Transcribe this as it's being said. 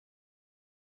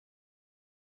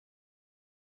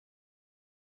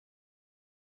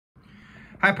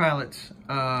Hi pilots,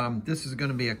 this is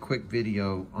going to be a quick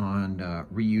video on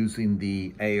reusing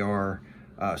the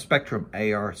Spektrum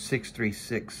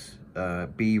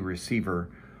AR636B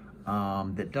receiver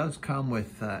that does come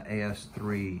with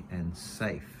AS3 and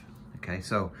safe. Okay,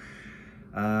 so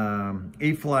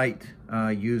E-flite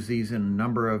use these in a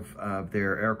number of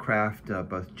their aircraft,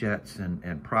 both jets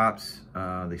and props.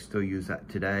 They still use that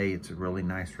today. It's a really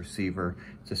nice receiver.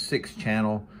 It's a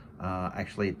 6-channel.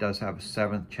 Actually, it does have a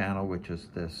 7th channel, which is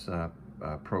this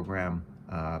program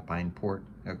bind port,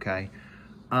 okay?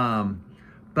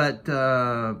 But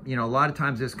you know, a lot of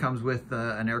times this comes with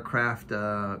an aircraft,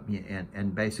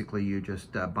 and basically you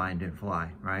just bind and fly,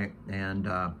 right? And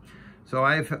so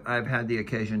I've had the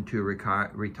occasion to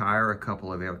retire a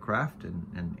couple of aircraft,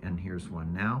 and here's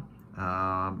one now.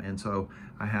 And so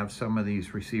I have some of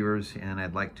these receivers, and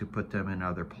I'd like to put them in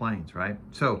other planes, right?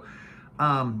 So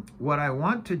what I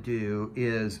want to do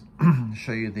is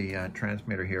show you the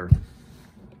transmitter here.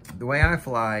 The way I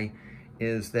fly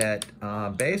is that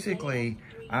basically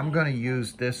I'm going to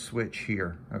use this switch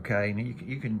here, okay? And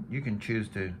you can choose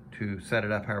to set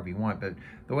it up however you want, but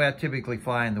the way I typically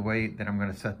fly and the way that I'm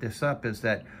going to set this up is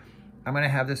that I'm going to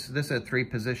have this is a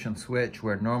 3-position switch,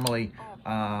 where normally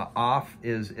off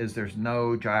is there's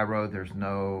no gyro, there's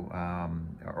no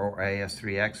or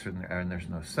AS3X, and there's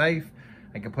no safe.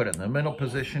 I can put it in the middle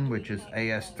position, which is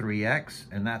AS3X,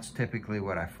 and that's typically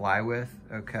what I fly with,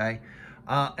 okay?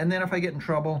 And then if I get in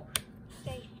trouble,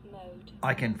 safe mode,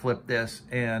 I can flip this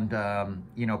and,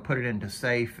 you know, put it into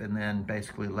safe, and then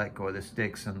basically let go of the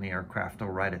sticks, and the aircraft will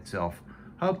right itself,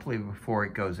 hopefully before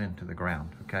it goes into the ground,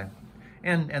 okay?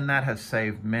 And that has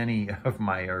saved many of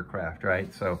my aircraft,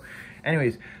 right? So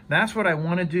anyways, that's what I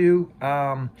want to do.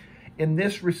 In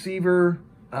this receiver,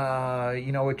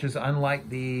 you know, which is unlike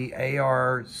the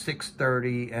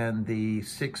AR630 and the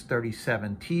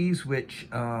 637Ts, which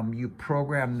you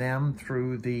program them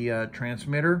through the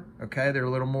transmitter, okay? They're a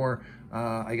little more,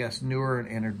 I guess, newer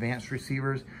and advanced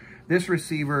receivers. This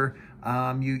receiver,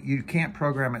 you can't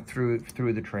program it through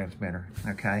the transmitter,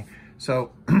 okay?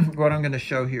 So what I'm going to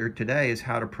show here today is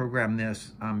how to program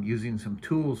this using some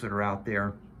tools that are out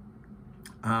there.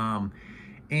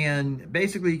 And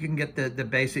basically you can get the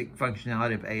basic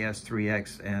functionality of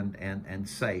AS3X and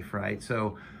safe, right?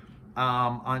 So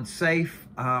on safe,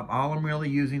 all I'm really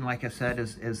using, like I said,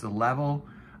 is the level.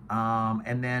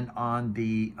 And then on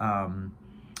the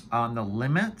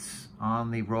limits,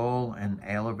 on the roll and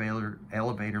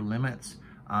elevator limits,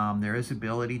 there is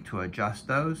ability to adjust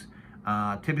those.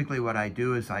 Typically what I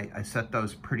do is I set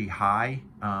those pretty high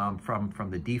from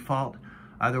the default.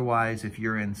 Otherwise, if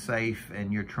you're in safe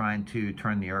and you're trying to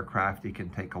turn the aircraft, it can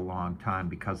take a long time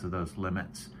because of those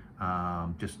limits.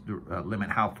 Just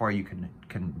limit how far you can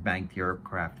bank the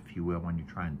aircraft, if you will, when you're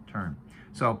trying to turn.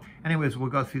 So anyways, we'll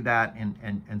go through that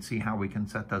and see how we can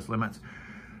set those limits.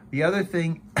 The other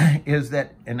thing is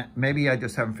that, and maybe I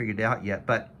just haven't figured it out yet,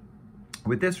 but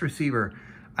with this receiver,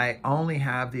 I only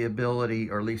have the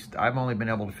ability, or at least I've only been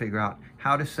able to figure out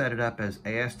how to set it up as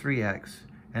AS3X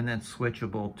and then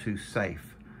switchable to safe.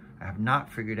 I have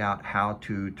not figured out how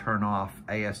to turn off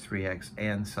AS3X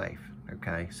and safe,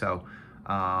 okay? So,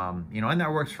 you know, and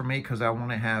that works for me because I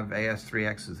want to have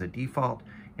AS3X as a default,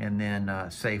 and then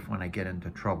safe when I get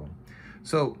into trouble.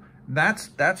 So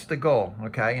that's the goal,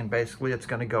 okay? And basically it's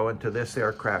gonna go into this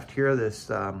aircraft here,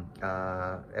 this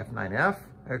F9F,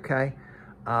 okay?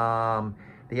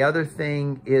 The other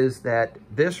thing is that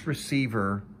this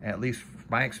receiver, at least from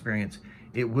my experience,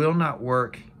 it will not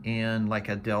work in like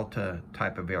a Delta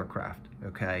type of aircraft,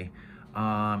 okay?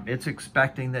 It's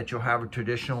expecting that you'll have a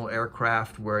traditional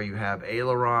aircraft where you have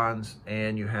ailerons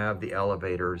and you have the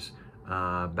elevators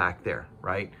back there,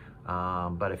 right?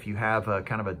 But if you have a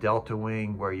kind of a Delta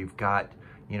wing where you've got,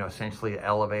 you know, essentially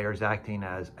elevators acting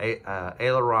as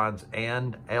ailerons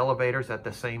and elevators at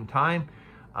the same time,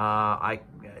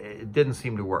 it didn't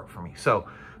seem to work for me. So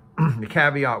the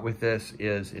caveat with this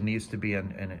is it needs to be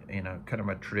in a kind of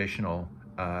a traditional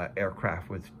aircraft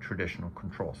with traditional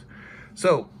controls.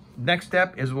 So next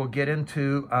step is we'll get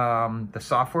into the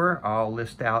software. I'll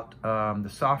list out the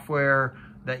software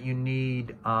that you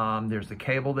need. There's the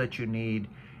cable that you need,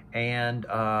 and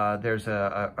there's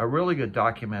a really good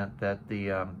document that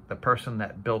the person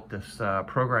that built this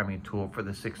programming tool for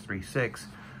the 636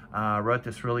 wrote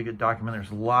this really good document.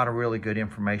 There's a lot of really good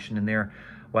information in there.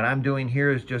 What I'm doing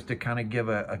here is just to kind of give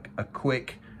a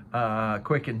quick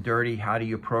and dirty, how do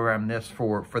you program this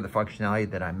for the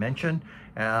functionality that I mentioned.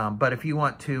 But if you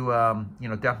want to, you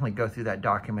know, definitely go through that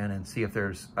document and see if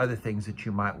there's other things that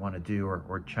you might want to do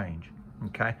or change.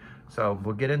 Okay, so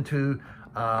we'll get into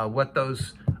what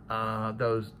those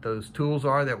tools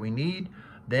are that we need.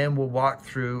 Then we'll walk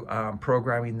through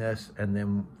programming this, and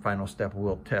then final step,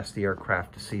 we'll test the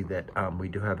aircraft to see that we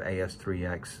do have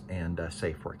AS3X and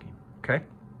safe working, okay?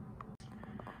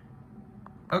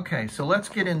 Okay, so let's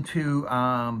get into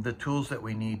the tools that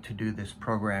we need to do this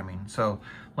programming. So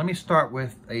let me start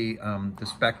with the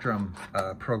Spektrum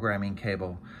programming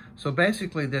cable. So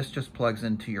basically this just plugs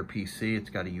into your PC. It's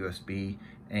got a USB,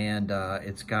 and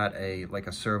it's got like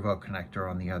a servo connector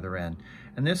on the other end.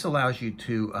 And this allows you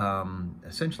to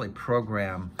essentially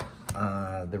program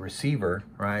the receiver,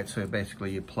 right? So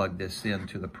basically you plug this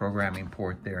into the programming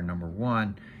port there, number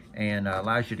one, and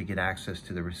allows you to get access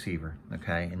to the receiver,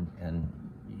 okay? And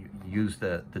use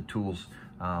the tools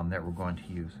that we're going to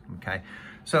use, okay?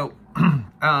 So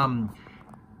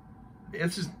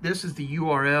this is the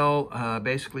URL.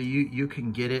 Basically, you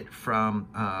can get it from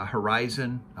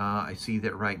Horizon. I see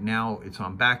that right now it's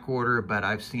on back order, but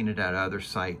I've seen it at other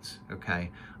sites,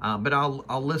 okay? But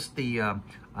I'll list the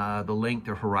link,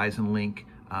 the Horizon link,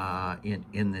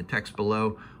 in the text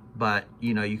below. But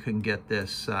you know, you can get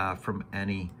this from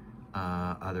any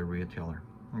other retailer,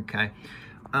 okay?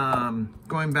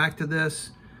 Going back to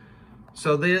this,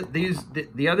 so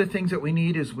the other things that we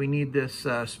need is we need this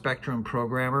Spektrum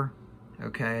Programmer,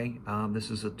 okay?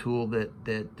 This is a tool that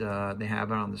they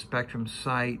have it on the Spektrum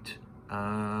site,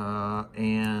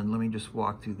 and let me just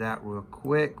walk through that real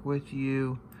quick with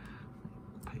you.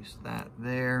 Paste that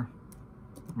there,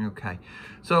 okay?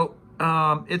 So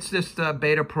it's this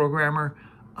beta programmer,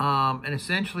 and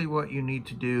essentially what you need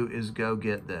to do is go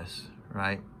get this,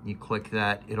 right? You click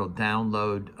that, it'll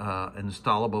download an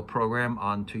installable program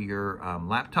onto your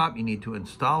laptop. You need to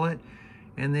install it,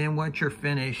 and then once you're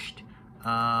finished,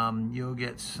 you'll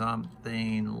get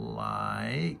something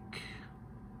like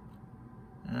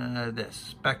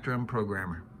this Spektrum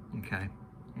Programmer, okay?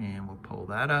 And we'll pull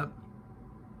that up,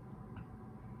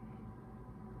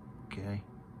 okay?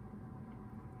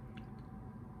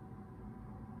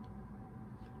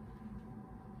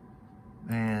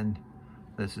 And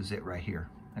this is it right here.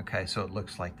 Okay, so it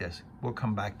looks like this. We'll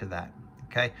come back to that,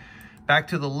 okay? Back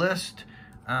to the list,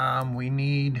 we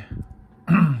need,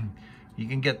 you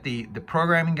can get the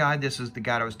programming guide. This is the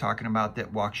guide I was talking about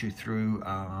that walks you through,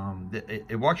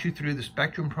 it walks you through the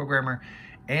Spektrum Programmer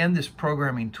and this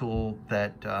programming tool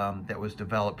that that was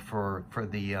developed for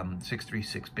the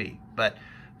 636B. But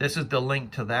this is the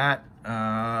link to that,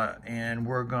 and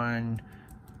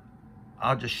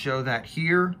I'll just show that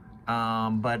here.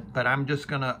 But I'm just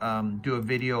gonna do a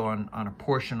video on a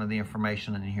portion of the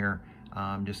information in here,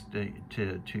 just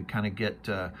to kind of get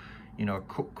you know, a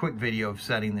quick video of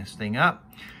setting this thing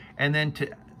up, and then to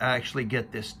actually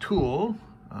get this tool.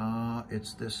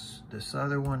 It's this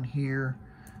other one here.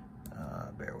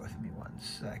 Bear with me one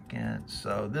second.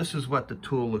 So this is what the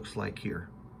tool looks like here.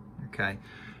 Okay.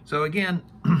 So again,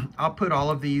 I'll put all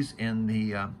of these in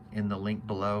the link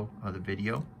below of the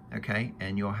video. Okay,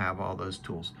 and you'll have all those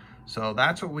tools. So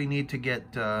that's what we need to get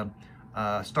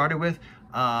started with.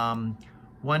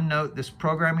 One note, this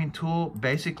programming tool,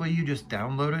 basically you just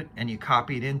download it and you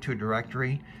copy it into a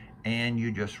directory and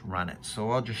you just run it.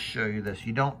 So I'll just show you this.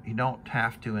 You don't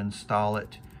have to install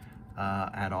it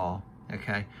at all,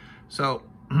 okay? So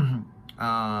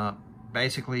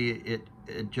basically it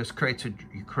just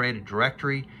you create a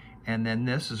directory, and then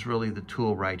this is really the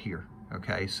tool right here,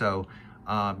 okay? So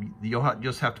you'll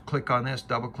just have to click on this,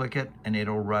 double click it, and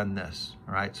it'll run this,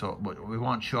 all right? So we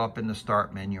won't show up in the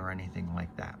start menu or anything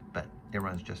like that, but it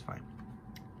runs just fine,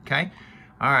 okay?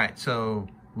 All right, so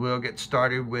we'll get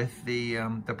started with the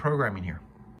programming here.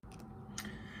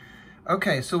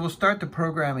 Okay, so we'll start the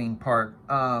programming part.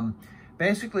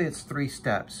 Basically, it's 3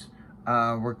 steps.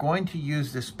 We're going to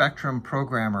use the Spektrum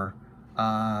Programmer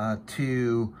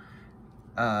to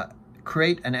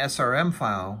create an SRM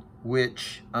file,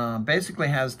 which basically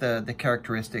has the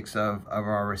characteristics of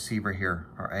our receiver here,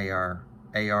 our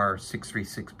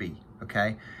AR636B,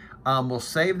 okay? We'll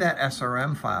save that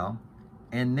SRM file,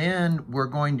 and then we're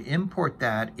going to import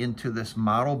that into this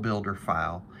model builder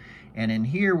file. And in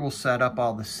here, we'll set up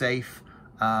all the safe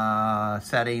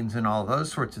settings and all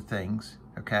those sorts of things,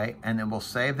 okay? And then we'll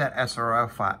save that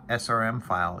SRM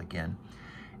file again.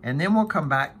 And then we'll come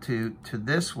back to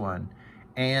this one,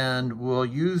 and we'll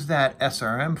use that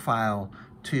SRM file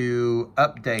to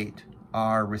update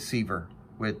our receiver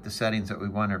with the settings that we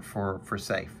wanted for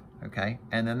safe, okay?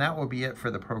 And then that will be it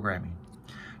for the programming.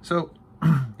 So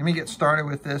let me get started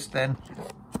with this then.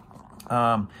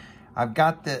 I've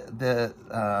got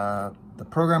the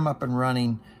program up and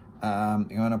running. I'm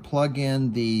going to plug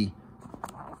in the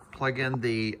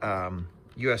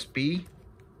USB,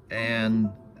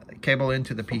 and cable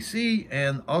into the PC,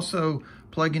 and also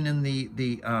plugging in the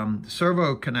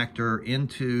servo connector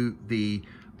into the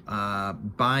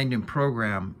bind and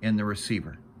program in the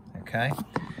receiver, okay?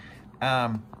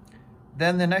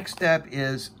 Then the next step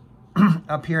is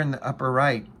up here in the upper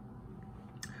right,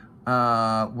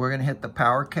 we're gonna hit the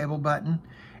power cable button,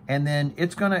 and then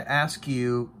it's gonna ask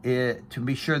you to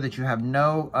be sure that you have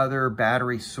no other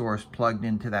battery source plugged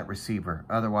into that receiver.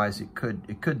 Otherwise, it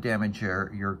could damage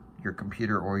your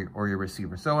computer or your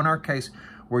receiver. So in our case,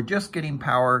 we're just getting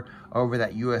power over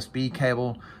that USB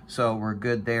cable, so we're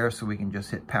good there. So we can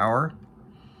just hit power,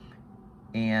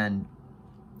 and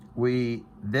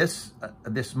this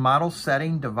model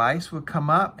setting device would come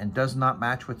up and does not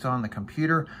match what's on the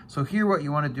computer. So here what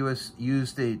you want to do is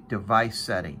use the device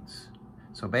settings.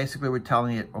 So basically we're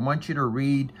telling it, I want you to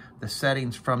read the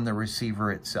settings from the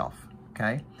receiver itself,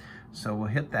 okay? So we'll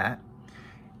hit that.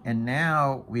 And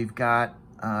now we've got,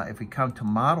 if we come to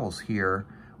models here,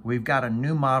 we've got a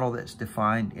new model that's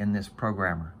defined in this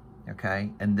programmer,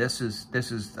 okay? And this is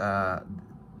our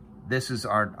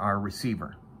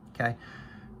receiver, okay?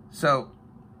 So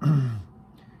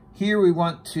here we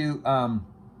want to,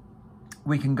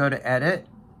 we can go to edit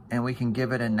and we can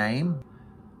give it a name.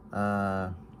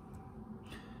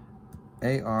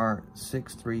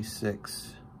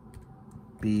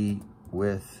 AR636B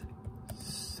with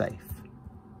safe,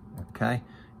 okay?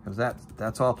 Because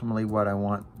that's ultimately what I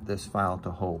want this file to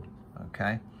hold,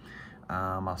 okay?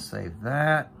 I'll save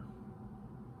that.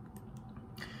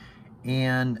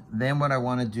 And then what I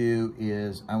want to do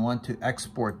is I want to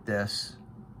export this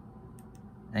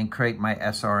and create my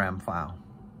SRM file.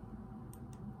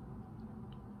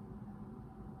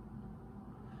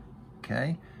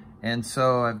 Okay, and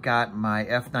so I've got my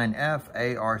F9F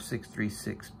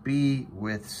AR636B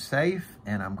with safe,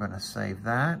 and I'm going to save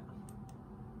that.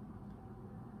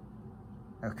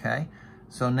 Okay,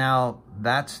 so now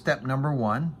that's step number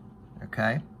one,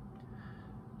 okay?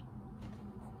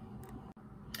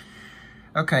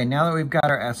 Okay, now that we've got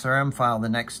our SRM file, the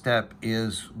next step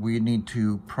is we need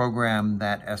to program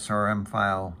that SRM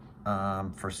file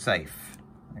for safe.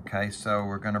 Okay, so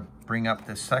we're going to bring up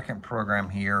the second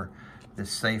program here, the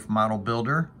safe model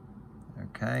builder.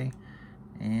 Okay,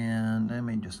 and let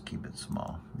me just keep it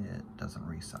small. It doesn't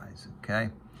resize,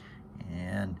 okay?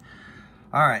 And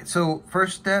all right, so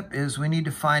first step is we need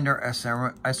to find our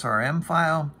SRM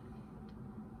file.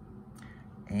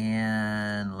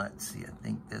 And let's see, I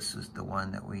think this is the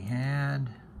one that we had.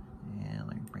 And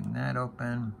let me bring that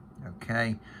open.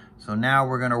 Okay, so now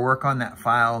we're gonna work on that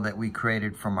file that we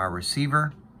created from our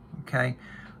receiver, okay?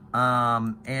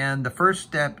 And the first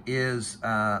step is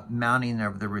mounting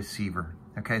of the receiver.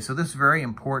 Okay, so this is very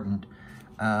important.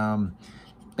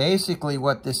 Basically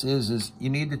what this is you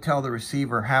need to tell the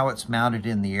receiver how it's mounted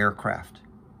in the aircraft,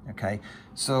 okay?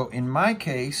 So in my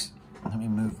case, let me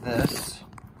move this.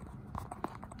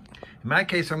 In my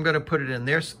case, I'm going to put it in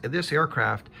this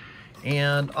aircraft,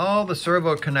 and all the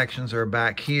servo connections are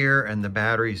back here and the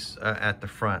batteries at the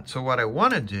front. So what I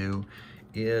want to do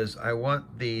is I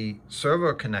want the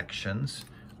servo connections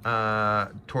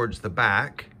towards the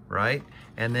back, right?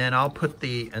 And then I'll put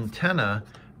the antenna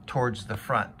towards the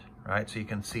front, right? So you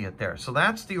can see it there. So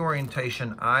that's the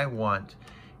orientation I want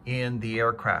in the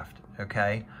aircraft,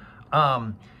 okay?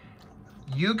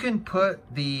 You can put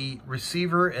the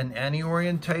receiver in any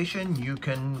orientation. You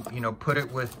can, put it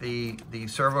with the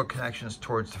servo connections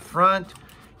towards the front.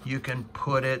 You can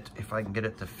put it, if I can get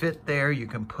it to fit there, you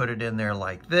can put it in there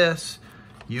like this.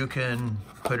 You can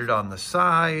put it on the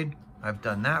side. I've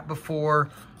done that before.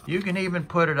 You can even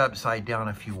put it upside down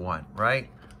if you want, right?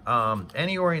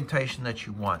 Any orientation that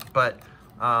you want. But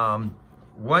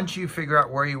once you figure out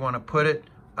where you want to put it,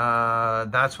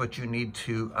 that's what you need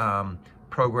to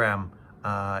program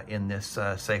in this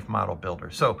safe model builder.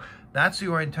 So that's the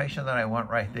orientation that I want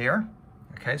right there.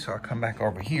 Okay, so I'll come back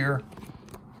over here,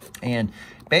 and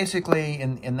basically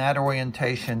in that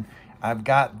orientation, I've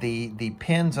got the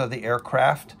pins of the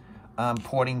aircraft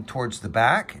pointing towards the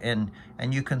back, and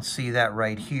you can see that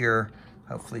right here.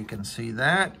 Hopefully you can see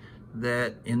that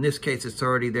in this case it's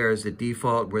already there as a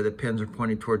default, where the pins are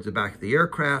pointing towards the back of the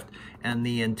aircraft, and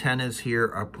the antennas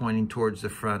here are pointing towards the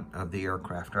front of the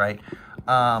aircraft, right?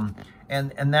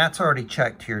 And that's already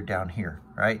checked here down here,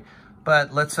 right?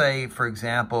 But let's say, for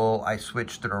example, I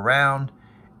switched it around,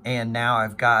 and now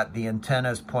I've got the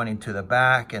antennas pointing to the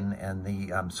back and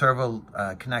the servo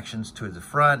connections to the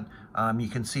front. You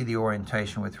can see the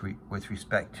orientation with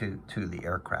respect to the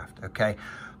aircraft, okay?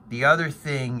 The other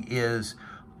thing is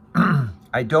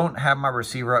I don't have my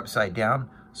receiver upside down,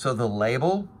 so the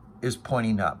label is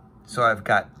pointing up. So I've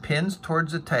got pins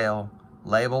towards the tail,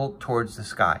 label towards the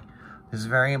sky. This is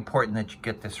very important that you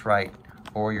get this right,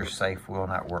 or your safe will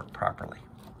not work properly.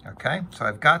 Okay, so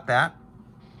I've got that.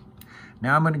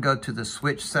 Now I'm going to go to the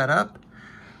switch setup.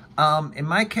 In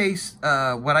my case,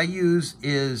 what I use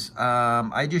is,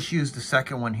 I just use the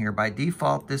second one here. By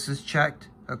default, this is checked,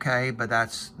 okay, but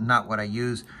that's not what I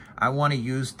use. I want to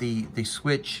use the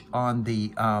switch on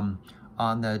the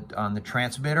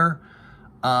transmitter.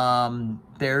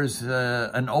 There's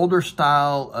an older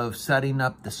style of setting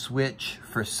up the switch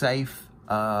for safe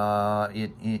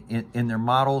in their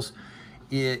models.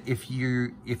 If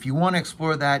you want to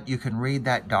explore that, you can read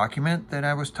that document that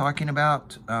I was talking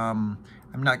about.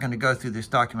 I'm not going to go through this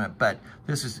document, but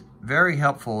this is very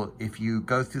helpful if you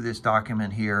go through this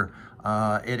document here.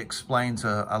 It explains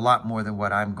a lot more than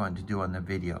what I'm going to do on the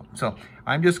video. So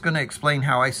I'm just going to explain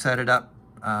how I set it up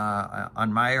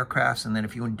on my aircrafts, and then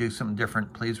if you want to do something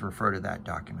different, please refer to that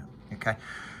document. Okay,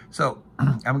 so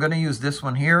I'm going to use this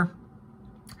one here.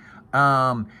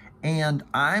 And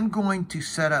I'm going to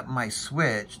set up my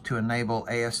switch to enable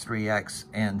AS3X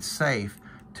and safe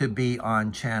to be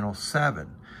on channel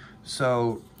 7.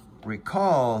 So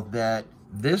recall that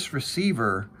this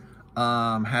receiver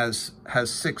has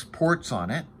 6 ports on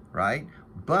it, right?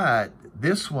 But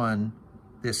this one,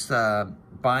 this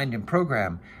bind and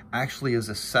program, actually is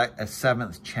a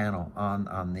 7th channel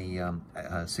on the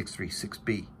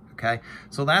 636B. Okay,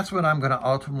 so that's what I'm going to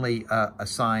ultimately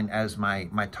assign as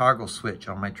my toggle switch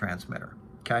on my transmitter.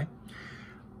 Okay,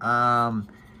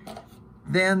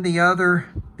 then the other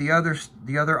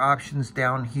options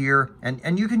down here,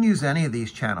 and you can use any of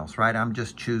these channels, right? I'm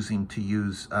just choosing to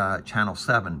use channel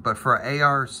 7, but for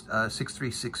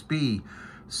AR636B,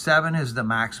 7 is the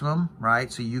maximum,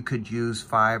 right? So you could use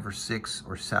 5 or 6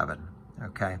 or 7.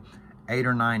 Okay, 8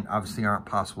 or 9 obviously aren't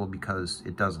possible because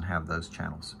it doesn't have those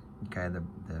channels. Okay, the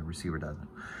receiver doesn't.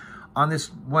 On this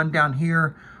one down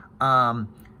here,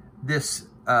 this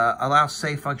allows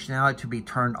safe functionality to be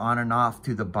turned on and off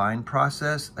through the bind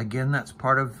process. Again, that's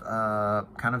part of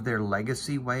kind of their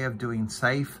legacy way of doing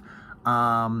safe.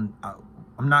 I'm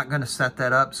not going to set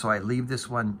that up, so I leave this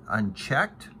one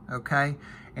unchecked, okay?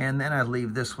 And then I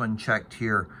leave this one checked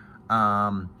here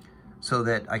so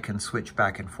that I can switch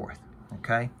back and forth,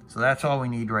 okay? So that's all we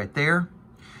need right there.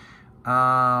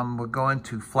 We'll go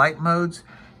into flight modes,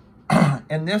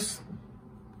 and this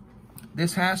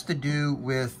has to do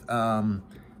with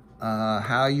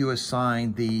how you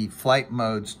assign the flight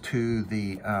modes to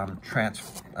the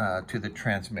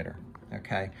transmitter.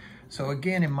 Okay, so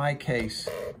again, in my case,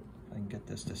 if I can get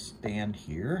this to stand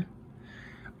here,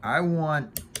 I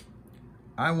want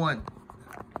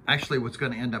actually what's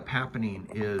going to end up happening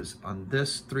is on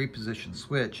this 3-position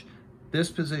switch, this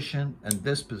position and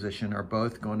this position are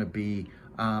both going to be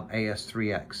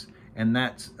AS3X, and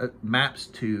that maps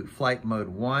to flight mode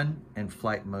 1 and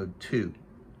flight mode 2.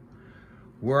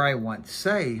 Where I want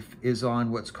safe is on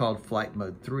what's called flight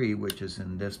mode 3, which is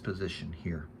in this position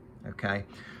here. Okay,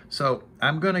 so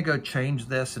I'm going to go change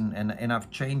this, and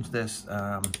I've changed this.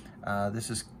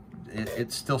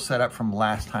 It's still set up from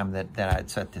last time that I had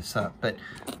set this up, but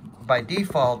by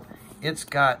default, it's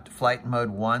got flight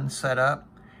mode 1 set up.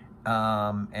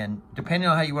 And depending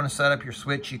on how you want to set up your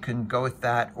switch, you can go with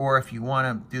that, or if you want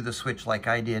to do the switch like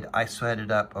I did, I set it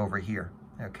up over here.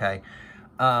 Okay,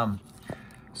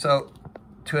 so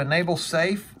to enable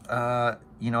safe,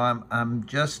 you know, I'm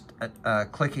just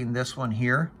clicking this one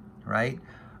here, right?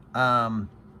 And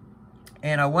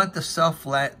I want the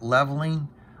self-leveling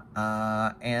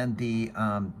and the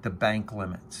bank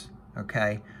limits.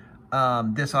 Okay,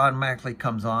 this automatically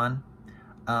comes on.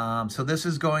 So this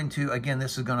is going to, again,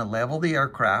 this is going to level the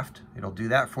aircraft. It'll do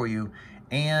that for you.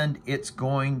 And it's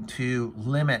going to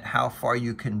limit how far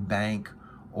you can bank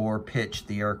or pitch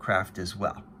the aircraft as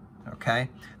well. Okay,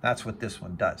 that's what this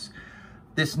one does.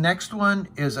 This next one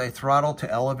is a throttle to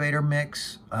elevator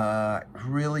mix.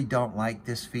 Really don't like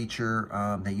this feature.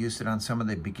 They used it on some of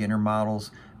the beginner models.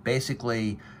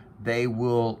 Basically, they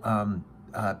will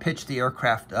pitch the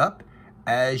aircraft up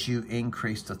as you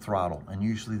increase the throttle, and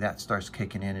usually that starts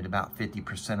kicking in at about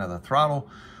 50% of the throttle.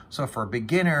 So for a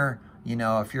beginner, you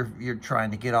know, if you're trying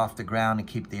to get off the ground and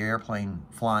keep the airplane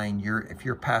flying, if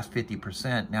you're past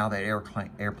 50%, now that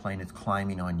airplane is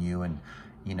climbing on you, and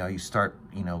you know, you start,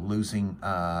 you know, losing,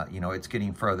 you know, it's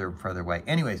getting further and further away.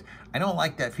 Anyways, I don't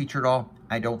like that feature at all.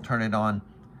 I don't turn it on.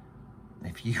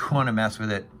 If you want to mess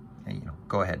with it, you know,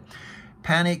 go ahead.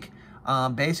 Panic.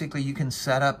 Basically, you can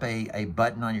set up a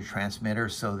button on your transmitter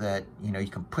so that, you know, you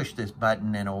can push this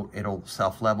button and it'll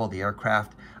self-level the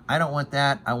aircraft. I don't want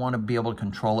that. I want to be able to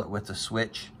control it with the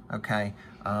switch, okay?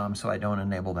 So I don't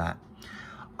enable that.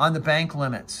 On the bank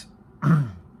limits,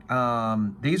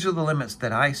 these are the limits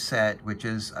that I set, which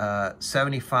is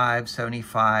 75,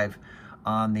 75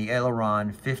 on the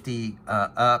aileron, 50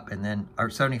 up, and then, or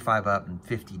 75 up and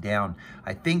 50 down.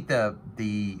 I think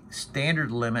the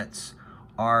standard limits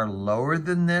are lower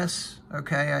than this,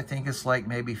 okay? I think it's like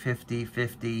maybe 50,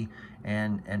 50,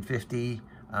 and 50.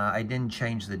 I didn't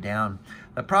change the down.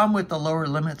 The problem with the lower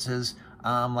limits is,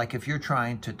 like if you're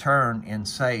trying to turn in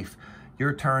safe,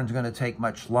 your turn's gonna take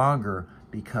much longer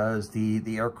because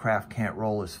the aircraft can't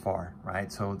roll as far,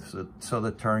 right? So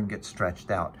the turn gets stretched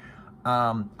out.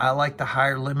 I like the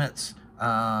higher limits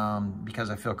because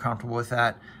I feel comfortable with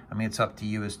that. I mean, it's up to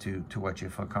you as to what you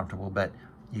feel comfortable, but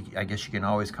I guess you can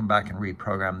always come back and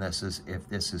reprogram this as if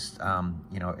this is,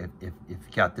 you know, if you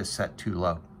got this set too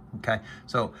low, okay?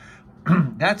 So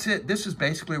that's it. This is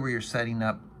basically where you're setting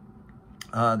up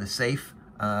the safe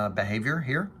behavior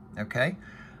here, okay?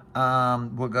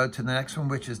 We'll go to the next one,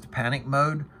 which is the panic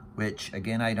mode, which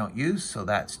again, I don't use, so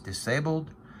that's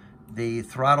disabled. The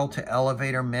throttle to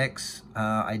elevator mix,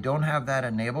 I don't have that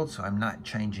enabled, so I'm not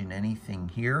changing anything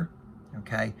here,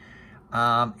 okay?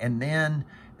 And then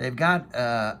they've got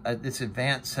this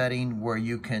advanced setting where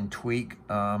you can tweak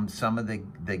some of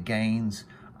the gains,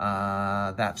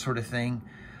 that sort of thing.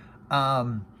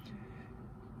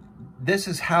 This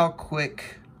is how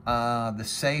quick the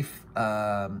safe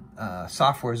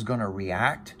software is going to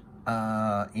react,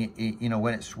 you know,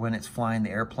 when it's flying the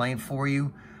airplane for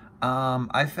you.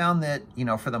 I found that, you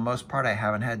know, for the most part, I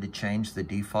haven't had to change the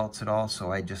defaults at all,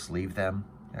 so I just leave them,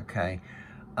 okay?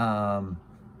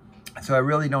 So I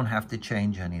really don't have to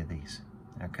change any of these,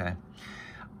 okay?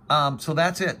 So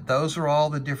that's it. Those are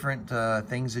all the different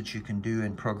things that you can do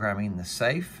in programming the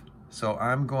safe. So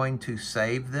I'm going to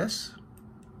save this,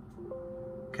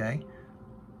 okay?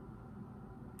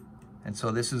 And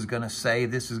so this is going to save,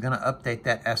 this is going to update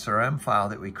that SRM file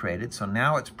that we created. So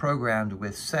now it's programmed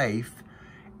with safe,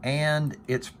 and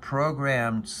it's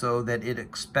programmed so that it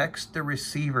expects the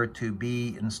receiver to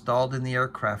be installed in the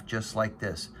aircraft just like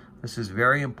this. This is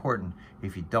very important.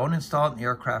 If you don't install it in the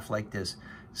aircraft like this,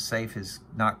 safe is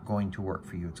not going to work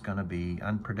for you. It's going to be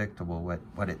unpredictable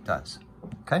what it does,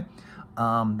 okay?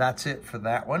 That's it for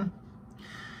that one.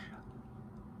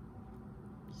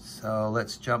 So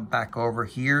let's jump back over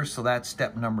here. So that's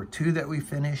step number 2 that we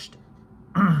finished.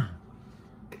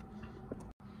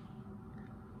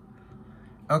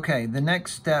 Okay, the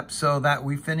next step, so that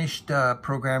we finished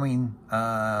programming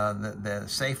the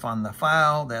safe on the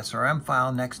file, the SRM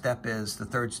file. Next step is, the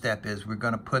third step is we're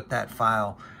going to put that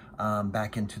file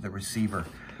back into the receiver.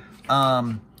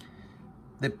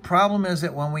 The problem is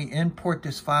that when we import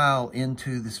this file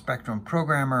into the Spektrum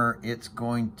Programmer, it's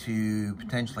going to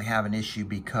potentially have an issue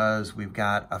because we've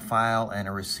got a file and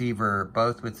a receiver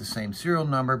both with the same serial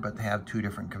number, but they have 2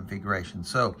 different configurations.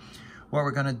 So what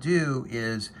we're going to do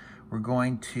is we're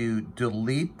going to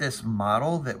delete this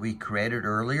model that we created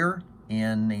earlier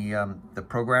in the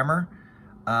programmer.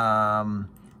 And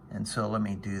so let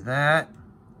me do that.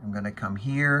 I'm going to come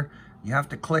here. You have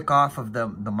to click off of the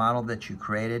model that you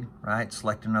created, right?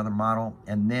 Select another model.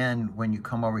 And then when you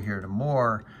come over here to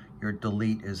more, your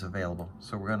delete is available.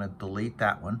 So we're going to delete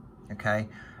that one, okay?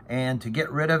 And to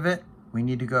get rid of it, we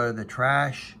need to go to the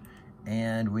trash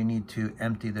and we need to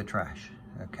empty the trash,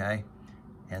 okay?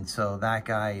 And so that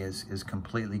guy is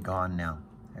completely gone now,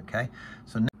 okay?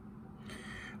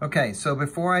 So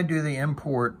before I do the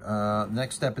import,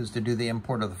 next step is to do the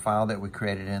import of the file that we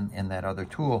created in that other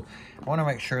tool. I want to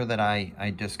make sure that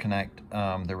I disconnect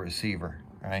the receiver,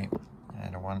 right? I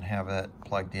don't want to have that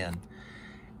plugged in.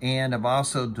 And I've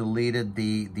also deleted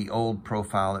the old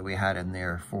profile that we had in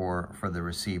there for the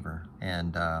receiver,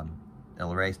 and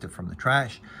erased it from the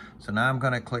trash. So now I'm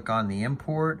going to click on the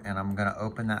import, and I'm going to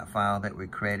open that file that we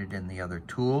created in the other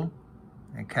tool,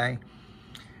 okay?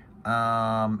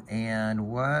 And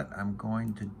what I'm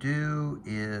going to do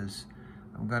is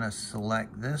I'm going to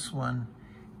select this one,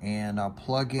 and I'll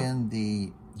plug in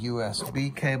the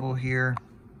USB cable here,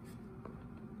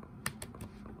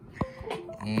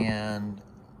 and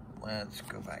let's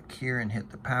go back here and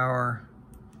hit the power.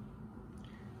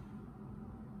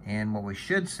 And what we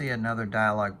should see, another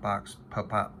dialog box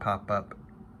pop up,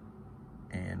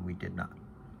 and we did not.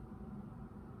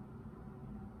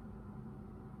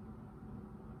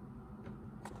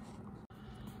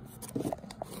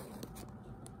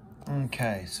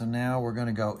 Okay, so now we're going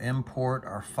to go import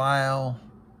our file,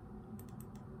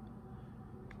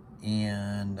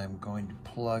 and I'm going to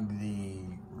plug the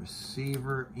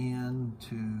receiver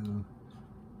into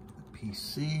the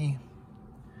PC,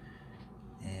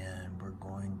 and we're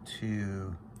going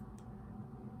to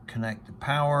connect the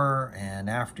power, and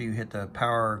after you hit the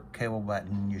power cable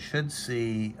button, you should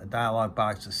see a dialog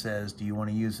box that says, do you want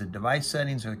to use the device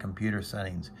settings or the computer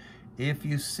settings? If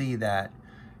you see that,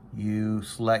 you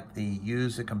select the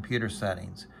use the computer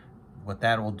settings. What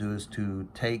that will do is to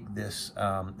take this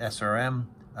SRM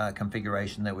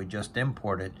configuration that we just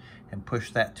imported and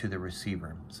push that to the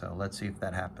receiver. So let's see if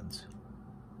that happens.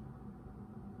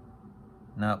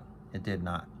 Nope, it did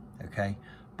not, okay?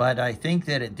 But I think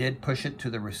that it did push it to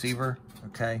the receiver,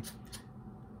 okay?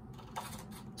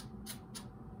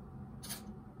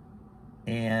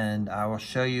 And I will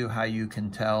show you how you can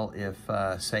tell if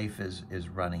safe is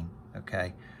running,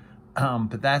 okay?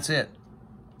 But that's it.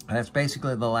 That's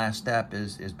basically the last step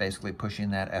is basically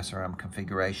pushing that SRM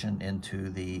configuration into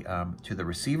the to the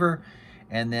receiver,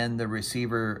 and then the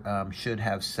receiver should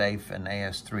have safe and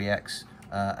AS3X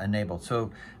enabled.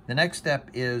 So the next step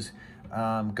is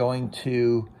going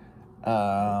to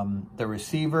the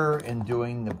receiver and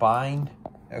doing the bind.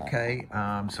 Okay,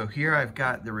 so here I've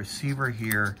got the receiver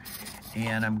here,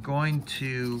 and I'm going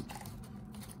to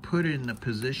put it in the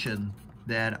position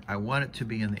that I want it to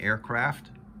be in the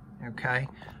aircraft. Okay,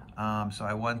 so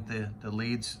I want the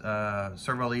leads,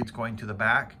 servo leads going to the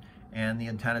back and the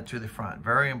antenna to the front.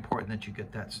 Very important that you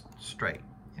get that straight.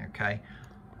 Okay,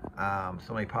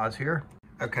 so let me pause here.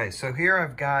 Okay, so here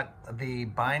I've got the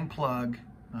bind plug.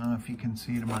 If you can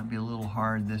see, it might be a little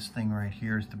hard. This thing right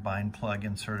here is the bind plug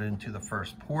inserted into the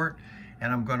first port.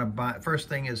 And I'm gonna first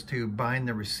thing is to bind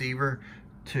the receiver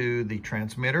to the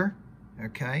transmitter.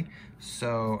 Okay,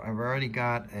 so I've already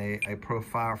got a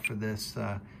profile for this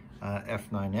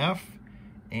F9F,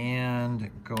 and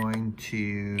going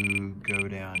to go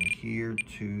down here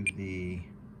to the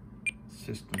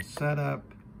system setup,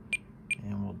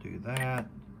 and we'll do that.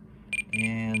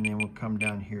 And then we'll come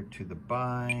down here to the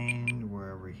bind,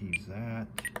 wherever he's at.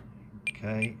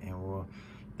 Okay, and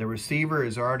the receiver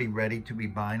is already ready to be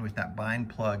bind with that bind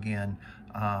plug in.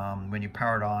 When you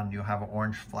power it on, you'll have an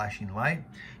orange flashing light.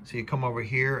 So you come over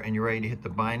here and you're ready to hit the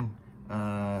bind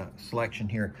selection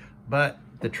here. But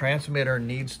the transmitter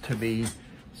needs to be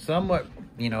somewhat,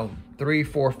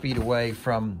 3-4 feet away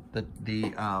from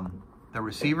the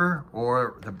receiver,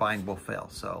 or the bind will fail.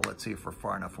 So let's see if we're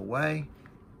far enough away.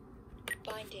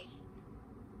 Binding.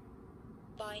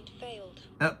 Bind failed.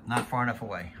 Oh, not far enough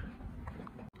away.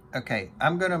 Okay,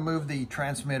 I'm going to move the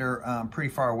transmitter pretty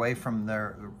far away from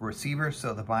the receiver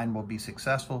so the bind will be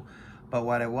successful. But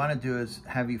what I want to do is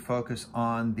have you focus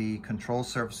on the control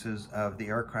surfaces of the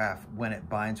aircraft when it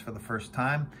binds for the first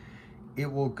time.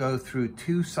 It will go through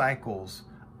 2 cycles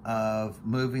of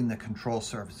moving the control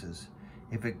surfaces.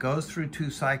 If it goes through 2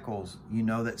 cycles, you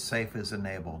know that safe is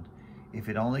enabled. If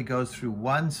it only goes through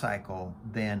 1 cycle,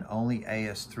 then only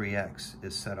AS3X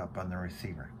is set up on the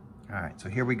receiver. All right, so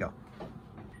here we go.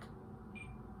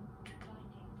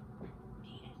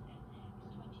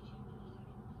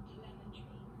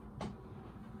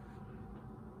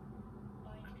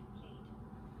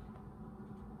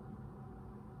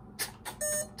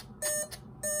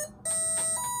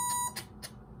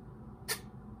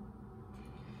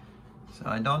 So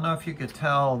I don't know if you could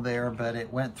tell there, but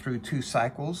it went through 2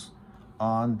 cycles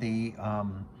on the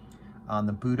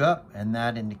boot up, and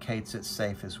that indicates that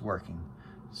safe is working.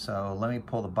 So let me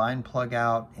pull the bind plug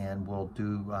out, and we'll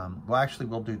do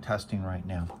we'll do testing right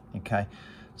now. Okay,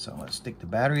 so let's stick the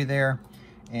battery there,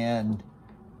 and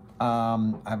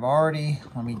I've already,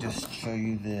 let me just show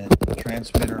you the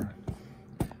transmitter.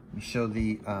 Let me show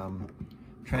the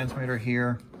transmitter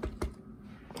here.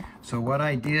 So what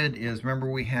I did is,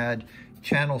 remember we had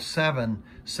channel 7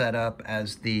 set up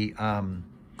as the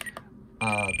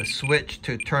switch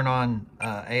to turn on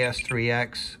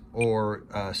AS3X or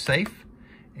safe.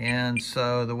 And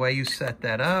so the way you set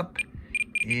that up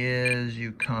is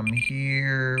you come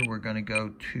here, we're going to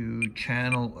go to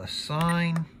channel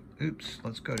assign. Oops,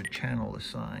 let's go to channel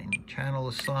assign. Channel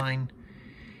assign.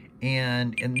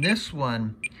 And in this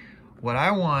one, what I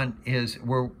want is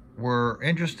we're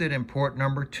interested in port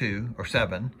number 2 or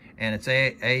 7, and it's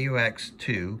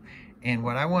AUX2. And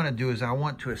what I want to do is I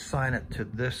want to assign it to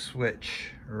this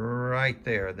switch right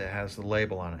there that has the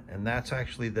label on it. And that's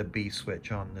actually the B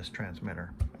switch on this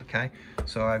transmitter. Okay,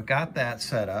 so I've got that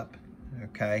set up.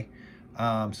 Okay,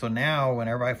 so now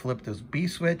whenever I flip this B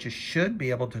switch, it should be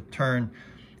able to turn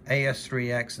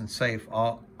AS3X and safe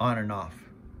all on and off.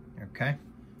 Okay,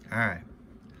 all right,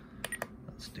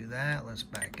 let's do that. Let's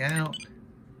back out.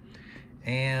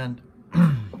 And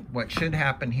what should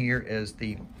happen here is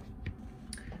the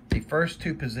first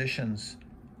 2 positions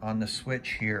on the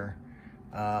switch here,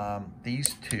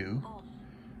 these 2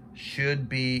 should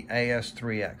be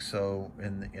AS3X. So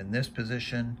in this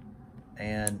position,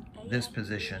 and this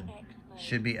position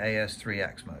should be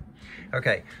AS3X mode.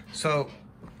 Okay, so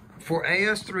for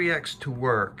AS3X to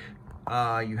work,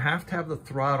 you have to have the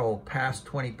throttle past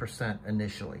 20%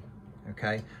 initially,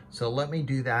 okay? So let me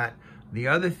do that. The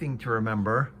other thing to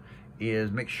remember is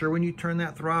make sure when you turn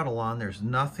that throttle on, there's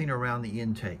nothing around the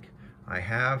intake. I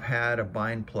have had a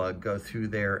bind plug go through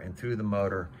there and through the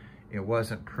motor. It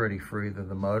wasn't pretty for either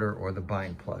the motor or the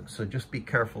bind plug. So just be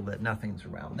careful that nothing's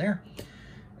around there.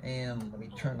 And let me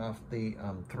turn off the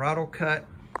throttle cut.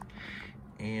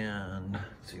 And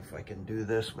see if I can do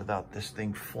this without this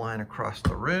thing flying across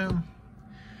the room.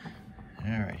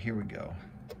 All right, here we go.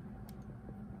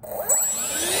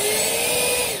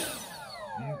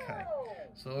 Okay,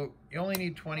 so you only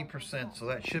need 20%, so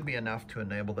that should be enough to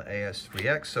enable the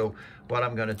AS3X. So what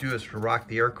I'm gonna do is rock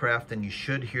the aircraft, and you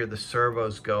should hear the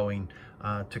servos going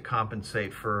to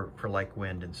compensate for like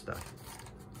wind and stuff.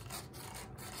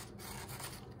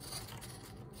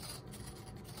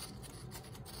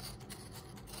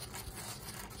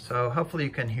 So hopefully you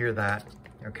can hear that,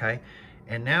 okay?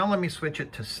 And now let me switch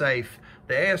it to safe.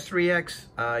 The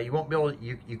AS3X, you won't be able,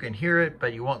 you can hear it,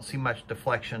 but you won't see much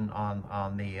deflection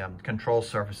on the control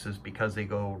surfaces because they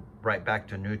go right back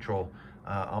to neutral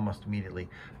almost immediately.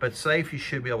 But safe, you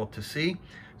should be able to see.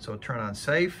 So turn on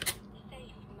safe.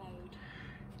 Safe mode.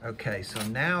 Okay, so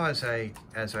now as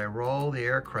I roll the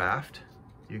aircraft,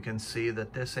 you can see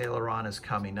that this aileron is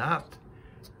coming up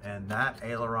and that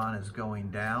aileron is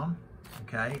going down.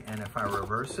 Okay, and if I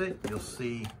reverse it, you'll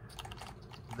see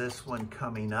this one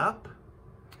coming up,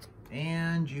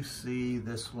 and you see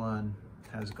this one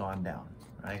has gone down,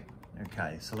 right?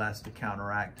 Okay, so that's to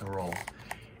counteract the roll.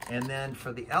 And then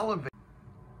for the elevator,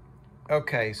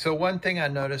 okay, so one thing I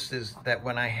noticed is that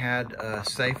when I had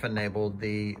safe enabled,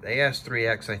 the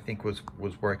AS3X I think was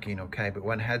working okay, but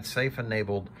when I had safe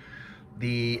enabled,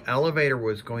 the elevator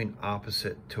was going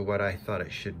opposite to what I thought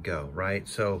it should go, right?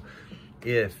 So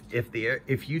if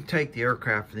you take the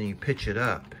aircraft and then you pitch it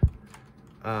up,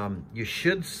 you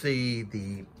should see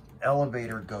the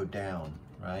elevator go down,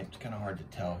 right? It's kind of hard to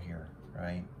tell here,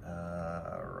 right?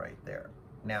 Right there.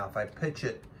 Now, if I pitch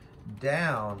it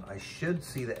down, I should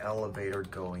see the elevator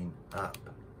going up,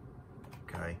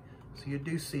 okay? So you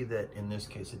do see that in this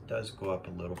case, it does go up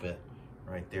a little bit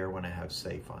right there when I have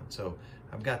safe on. So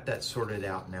I've got that sorted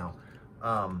out now.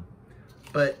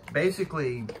 But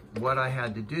basically what I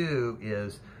had to do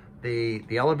is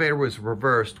the elevator was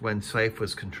reversed when safe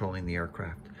was controlling the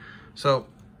aircraft. So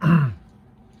I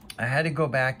had to go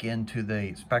back into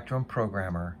the Spektrum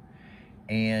Programmer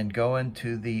and go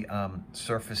into the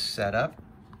surface setup,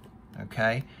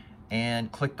 okay?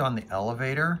 And clicked on the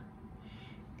elevator,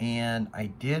 and I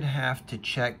did have to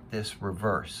check this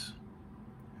reverse,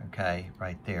 okay,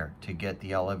 right there, to get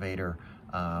the elevator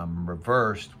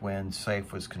reversed when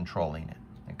safe was controlling it.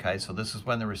 Okay, so this is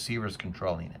when the receiver is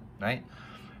controlling it, right?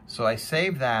 So I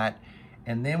saved that,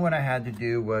 and then what I had to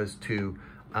do was to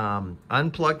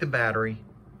unplug the battery,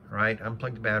 right?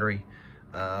 Unplug the battery,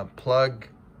 plug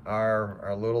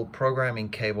our little programming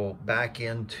cable back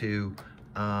into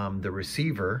the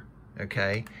receiver,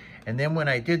 okay? And then when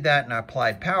I did that and I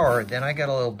applied power, then I got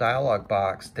a little dialog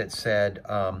box that said,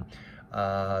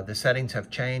 the settings have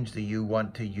changed. Do you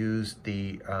want to use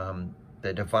the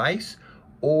device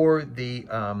or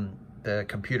the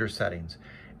computer settings?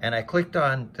 And I clicked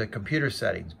on the computer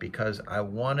settings because I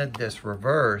wanted this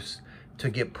reverse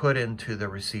to get put into the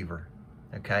receiver,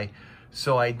 okay?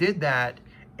 So I did that,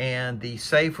 and the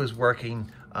safe was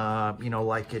working, you know,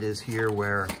 like it is here,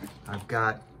 where I've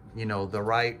got, you know, the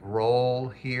right roll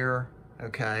here,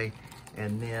 okay?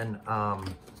 And then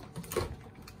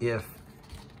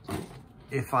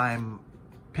if I'm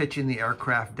pitching the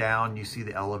aircraft down, you see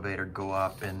the elevator go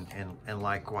up, and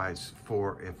likewise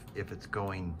for if it's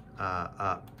going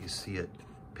up, you see it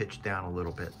pitch down a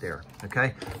little bit there,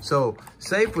 okay? So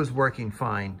safe was working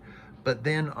fine, but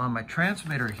then on my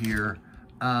transmitter here,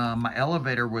 my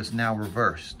elevator was now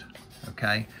reversed,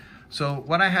 okay? So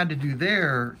what I had to do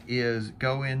there is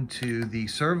go into the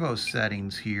servo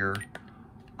settings here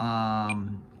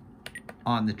on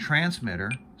the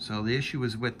transmitter. So the issue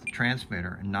was with the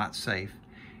transmitter and not safe.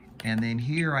 And then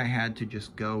here I had to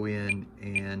just go in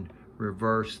and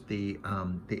reverse the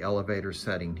elevator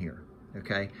setting here,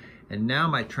 okay? And now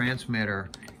my transmitter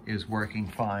is working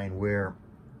fine, where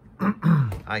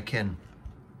I can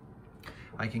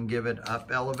give it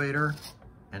up elevator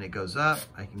and it goes up.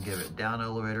 I can give it down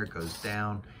elevator, it goes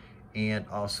down. And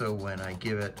also when I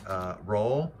give it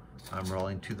roll, I'm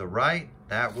rolling to the right,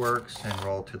 that works, and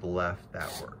roll to the left,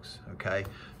 that works, okay?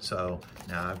 So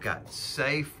now I've got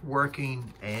safe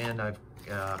working, and I've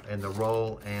and the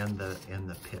roll and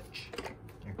the pitch,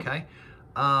 Okay,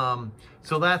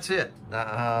 so that's it.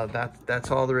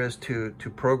 That's all there is to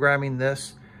programming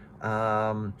this.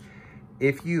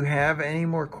 If you have any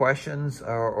more questions,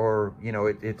 or you know,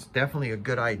 it's definitely a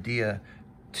good idea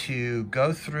to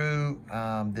go through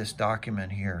this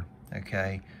document here.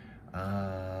 Okay,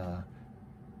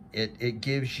 it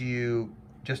gives you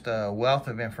just a wealth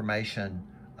of information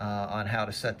on how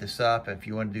to set this up. If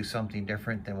you want to do something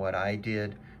different than what I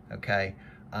did, okay,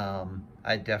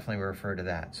 I definitely refer to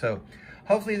that. So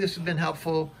hopefully this has been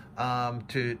helpful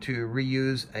to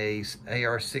reuse a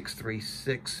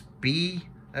AR636B,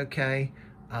 okay,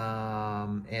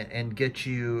 and get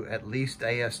you at least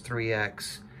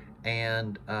AS3X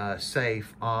and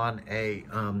safe on a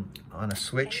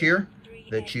switch here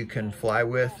that you can fly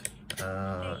with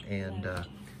and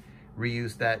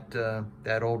reuse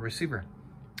that old receiver.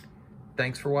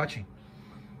 Thanks for watching.